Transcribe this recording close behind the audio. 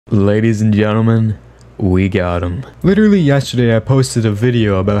Ladies and gentlemen, we got him. Literally yesterday I posted a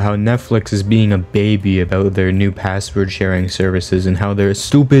video about how Netflix is being a baby about their new password sharing services and how they're a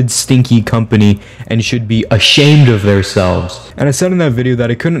stupid, stinky company and should be ashamed of themselves. And I said in that video that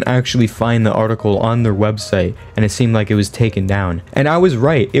I couldn't actually find the article on their website and it seemed like it was taken down. And I was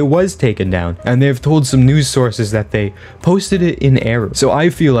right, it was taken down. And they've told some news sources that they posted it in error. So I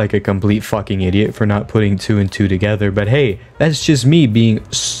feel like a complete fucking idiot for not putting two and two together, but hey, that's just me being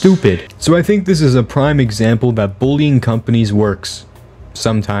stupid. So I think this is a prime example that bullying companies works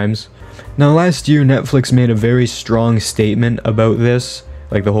sometimes. Now last year Netflix made a very strong statement about this,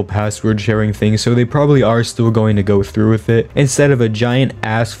 like the whole password sharing thing, so they probably are still going to go through with it. Instead of a giant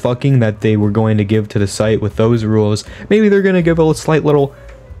ass fucking that they were going to give to the site with those rules, maybe they're going to give a slight little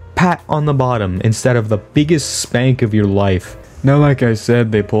pat on the bottom instead of the biggest spank of your life. Now, like I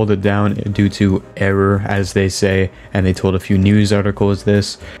said, they pulled it down due to error, as they say, and they told a few news articles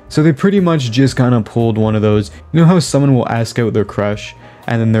this. So they pretty much just kind of pulled one of those, you know how someone will ask out their crush,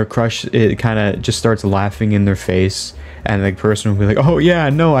 and then their crush, it kind of just starts laughing in their face, and the person will be like, oh yeah,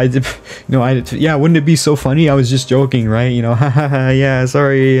 no, yeah, wouldn't it be so funny? I was just joking, right? You know, haha, yeah,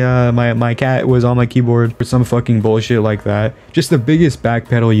 sorry, my cat was on my keyboard, or some fucking bullshit like that. Just the biggest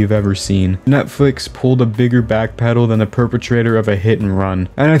backpedal you've ever seen. Netflix pulled a bigger backpedal than the perpetrator of a hit and run.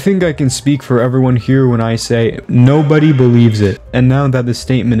 And I think I can speak for everyone here when I say nobody believes it. And now that the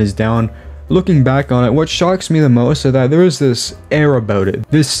statement is down, looking back on it, what shocks me the most is that there is this air about it,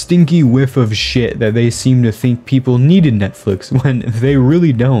 this stinky whiff of shit that they seem to think people needed Netflix when they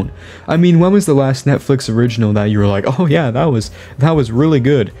really don't. I mean, when was the last Netflix original that you were like, oh yeah, that was really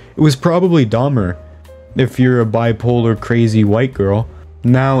good? It was probably Dahmer, if you're a bipolar crazy white girl.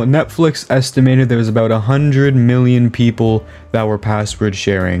 Now, Netflix estimated there was about 100 million people that were password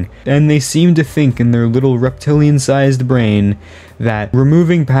sharing, and they seem to think in their little reptilian-sized brain that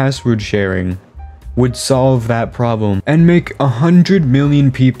removing password sharing would solve that problem and make 100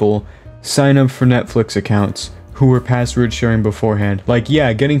 million people sign up for Netflix accounts who were password sharing beforehand. Like,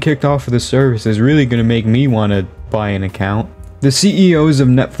 yeah, getting kicked off of the service is really gonna make me want to buy an account. The CEOs of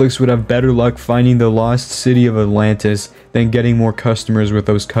Netflix would have better luck finding the lost city of Atlantis than getting more customers with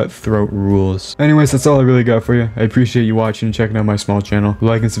those cutthroat rules. Anyways, that's all I really got for you. I appreciate you watching and checking out my small channel.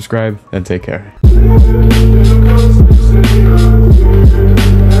 Like and subscribe, and take care.